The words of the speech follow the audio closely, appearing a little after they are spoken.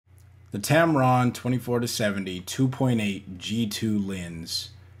The Tamron 24-70 2.8 G2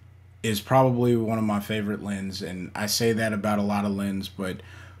 lens is probably one of my favorite lens, and I say that about a lot of lens, but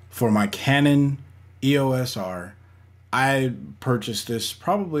for my Canon EOS R, I purchased this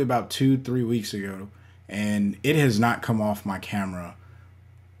probably about 2-3 weeks ago, and it has not come off my camera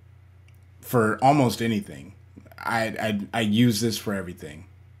for almost anything. I use this for everything,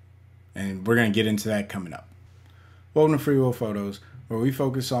 and we're gonna get into that coming up. Welcome to Free Will Photos, where we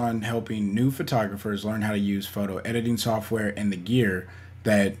focus on helping new photographers learn how to use photo editing software and the gear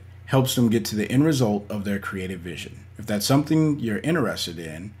that helps them get to the end result of their creative vision. If that's something you're interested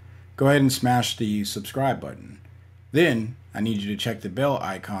in, go ahead and smash the subscribe button. Then I need you to check the bell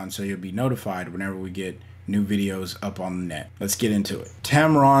icon so you'll be notified whenever we get new videos up on the net. Let's get into it.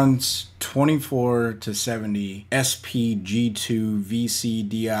 Tamron's 24-70 SPG2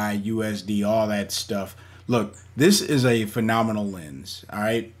 VCDI USD, all that stuff. Look, this is a phenomenal lens. All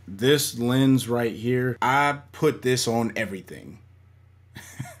right, this lens right here, I put this on everything.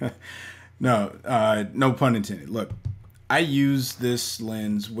 No pun intended. Look, I use this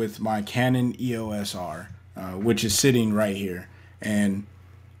lens with my Canon EOS R, which is sitting right here, and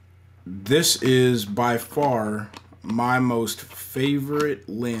this is by far my most favorite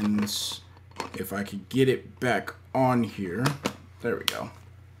lens. If I could get it back on here, there we go.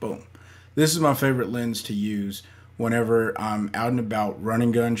 Boom. This is my favorite lens to use whenever I'm out and about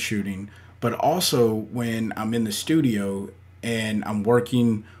running gun shooting, but also when I'm in the studio and I'm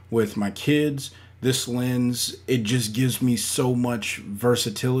working with my kids. This lens, it just gives me so much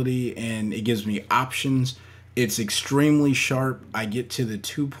versatility and it gives me options. It's extremely sharp. I get to the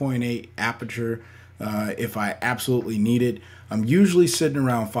 2.8 aperture if I absolutely need it. I'm usually sitting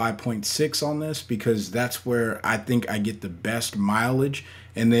around 5.6 on this because that's where I think I get the best mileage.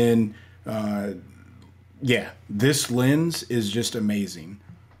 And then, yeah, this lens is just amazing.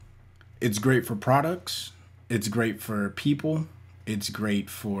 It's great for products. It's great for people. It's great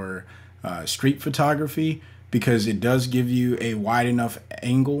for street photography because it does give you a wide enough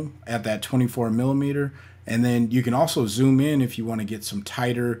angle at that 24mm. And then you can also zoom in if you want to get some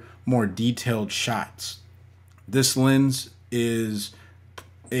tighter, more detailed shots. This lens is,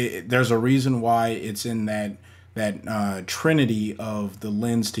 there's a reason why it's in that trinity of the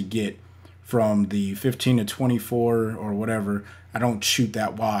lens to get from the 15-24 or whatever. I don't shoot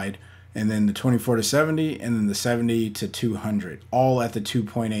that wide. And then the 24-70 and then the 70-200, all at the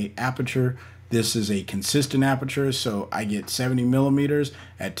 2.8 aperture. This is a consistent aperture, so I get 70mm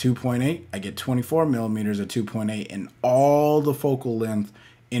at 2.8, I get 24mm at 2.8, and all the focal length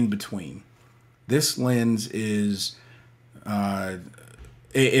in between. This lens is,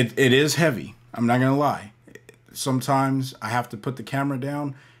 it is heavy. I'm not gonna lie. Sometimes I have to put the camera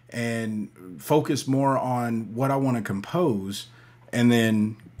down and focus more on what I want to compose, and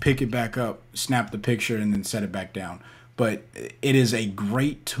then pick it back up, snap the picture, and then set it back down. But it is a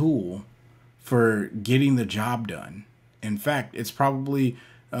great tool for getting the job done. In fact, it's probably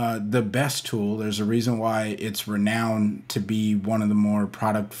the best tool. There's a reason why it's renowned to be one of the more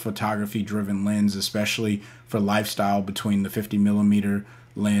product photography driven lens, especially for lifestyle, between the 50mm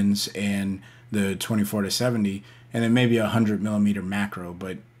lens and the 24-70, and then maybe a 100mm macro.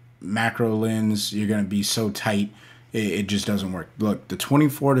 But macro lens, you're going to be so tight, it just doesn't work. Look, the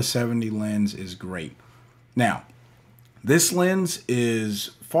 24-70 lens is great. Now, this lens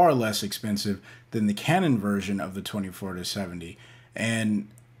is far less expensive than the Canon version of the 24-70. And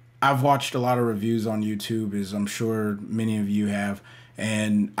I've watched a lot of reviews on YouTube, as I'm sure many of you have.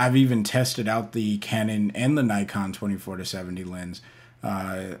 And I've even tested out the Canon and the Nikon 24-70 lens.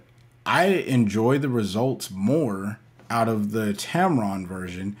 I enjoy the results more out of the Tamron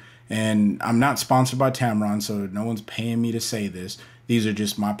version. And I'm not sponsored by Tamron, so no one's paying me to say this. These are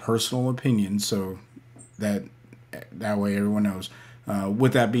just my personal opinions, so that way everyone knows.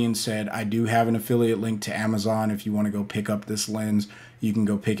 With that being said, I do have an affiliate link to Amazon. If you want to go pick up this lens, you can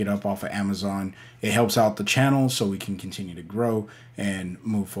go pick it up off of Amazon. It helps out the channel so we can continue to grow and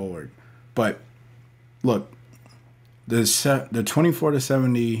move forward. But look, the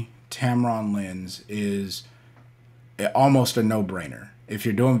 24-70 Tamron lens is almost a no-brainer. If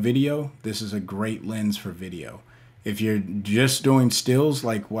you're doing video, this is a great lens for video. If you're just doing stills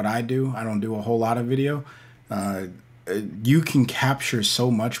like what I do, I don't do a whole lot of video, you can capture so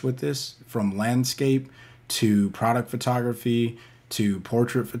much with this, from landscape to product photography to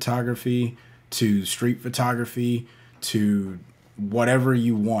portrait photography to street photography to whatever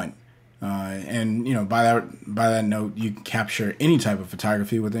you want. And you know, by that note, you can capture any type of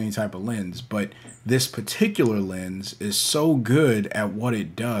photography with any type of lens. But this particular lens is so good at what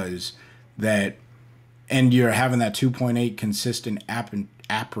it does that and you're having that 2.8 consistent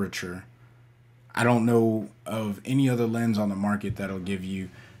aperture, I don't know of any other lens on the market that'll give you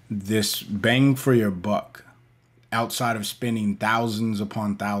this bang for your buck outside of spending thousands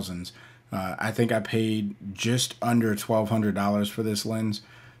upon thousands. I think I paid just under $1,200 for this lens.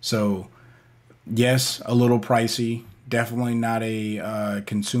 So yes, a little pricey. Definitely not a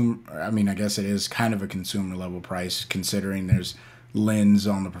consumer. I mean, I guess it is kind of a consumer level price considering there's lens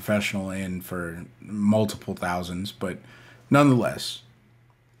on the professional end for multiple thousands. But nonetheless,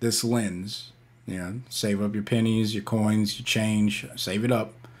 this lens, save up your pennies, your coins, your change, save it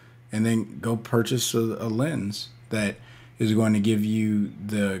up, and then go purchase a lens that is going to give you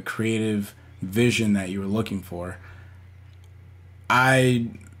the creative vision that you were looking for.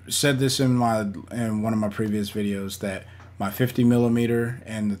 I said this in one of my previous videos that my 50 millimeter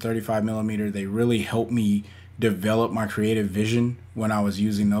and the 35 millimeter, they really helped me develop my creative vision when I was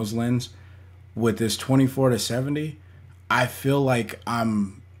using those lenses. With this 24-70, I feel like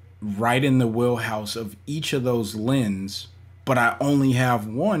I'm right in the wheelhouse of each of those lenses, but I only have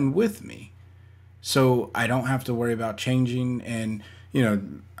one with me. So I don't have to worry about changing. And,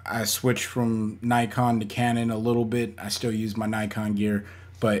 I switched from Nikon to Canon a little bit. I still use my Nikon gear,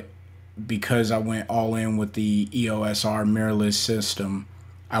 but because I went all in with the EOS R mirrorless system,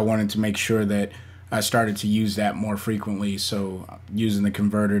 I wanted to make sure that I started to use that more frequently. So using the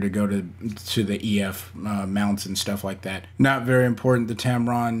converter to go to the EF mounts and stuff like that. Not very important. The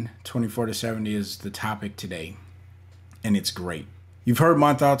Tamron 24-70 is the topic today, and it's great. You've heard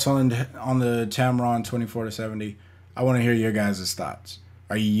my thoughts on the Tamron 24-70. I want to hear your guys' thoughts.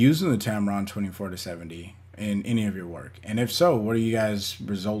 Are you using the Tamron 24-70 in any of your work? And if so, what are you guys'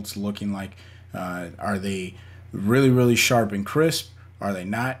 results looking like? Are they really, really sharp and crisp? Are they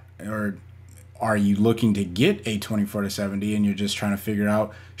not? Or are you looking to get a 24-70 and you're just trying to figure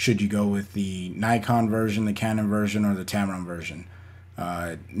out, should you go with the Nikon version, the Canon version, or the Tamron version?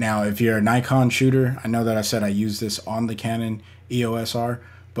 Now, if you're a Nikon shooter, I know that I said I use this on the Canon EOS R,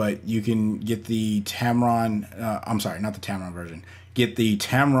 but you can get the Tamron, I'm sorry, not the Tamron version. Get the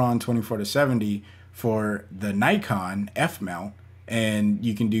Tamron 24-70 for the Nikon F mount, and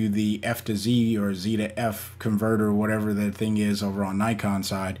you can do the F to Z or Z to F converter, whatever the thing is over on Nikon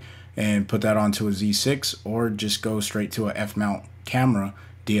side, and put that onto a Z6, or just go straight to a F mount camera,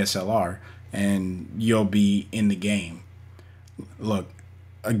 DSLR, and you'll be in the game. Look,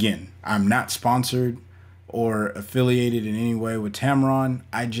 again, I'm not sponsored or affiliated in any way with Tamron.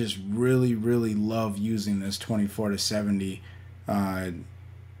 I just really, really love using this 24-70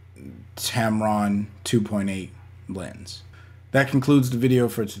 Tamron 2.8 lens. That concludes the video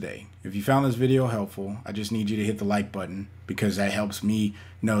for today. If you found this video helpful, I just need you to hit the like button because that helps me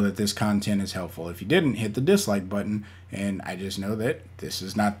know that this content is helpful. If you didn't, hit the dislike button and I just know that this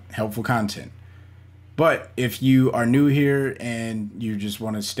is not helpful content. But if you are new here and you just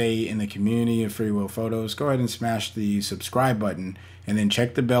want to stay in the community of Free Will Photos, go ahead and smash the subscribe button and then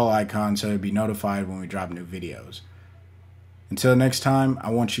check the bell icon so you'll be notified when we drop new videos. Until next time, I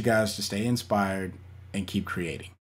want you guys to stay inspired and keep creating.